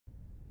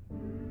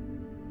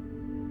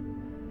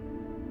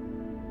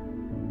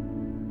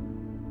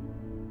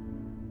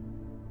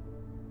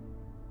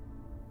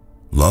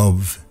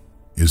Love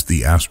is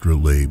the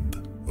astrolabe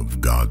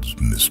of God's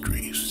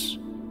mysteries.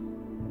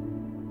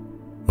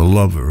 A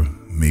lover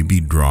may be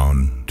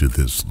drawn to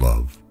this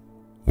love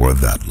or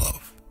that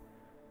love,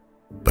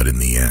 but in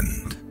the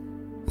end,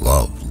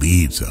 love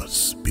leads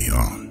us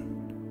beyond.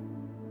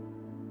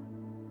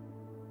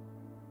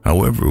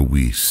 However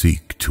we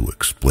seek to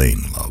explain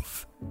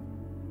love,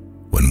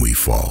 when we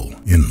fall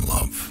in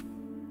love,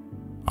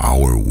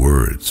 our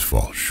words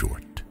fall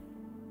short.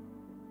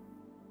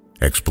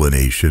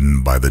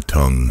 Explanation by the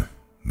tongue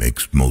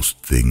makes most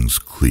things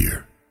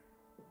clear,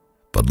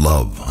 but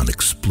love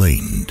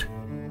unexplained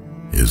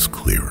is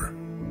clearer.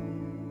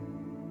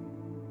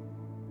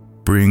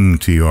 Bring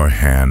to your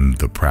hand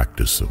the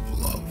practice of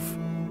love.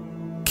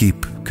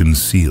 Keep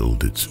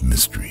concealed its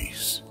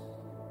mysteries,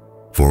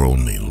 for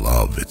only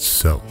love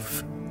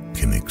itself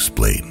can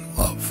explain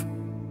love.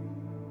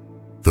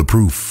 The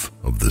proof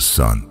of the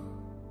sun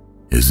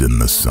is in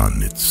the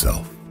sun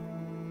itself.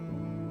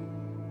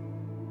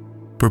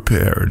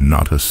 Prepare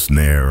not a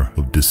snare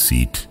of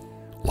deceit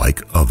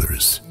like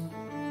others,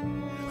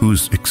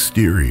 whose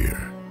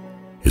exterior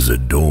is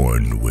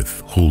adorned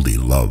with holy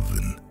love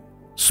and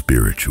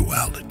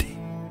spirituality,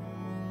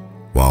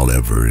 while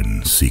ever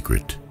in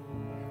secret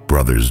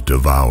brothers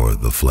devour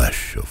the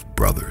flesh of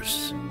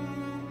brothers,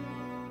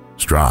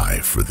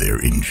 strive for their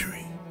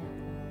injury,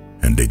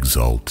 and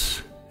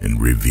exult in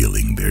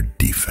revealing their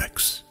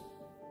defects.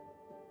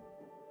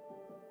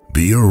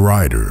 Be a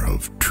rider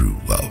of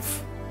true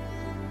love,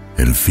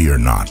 and fear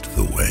not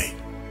the way,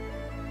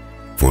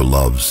 for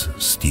love's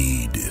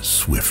steed is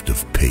swift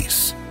of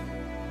pace,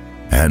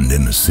 and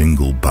in a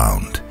single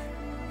bound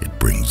it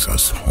brings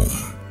us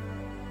home,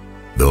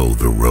 though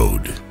the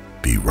road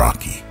be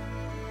rocky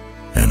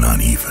and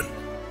uneven.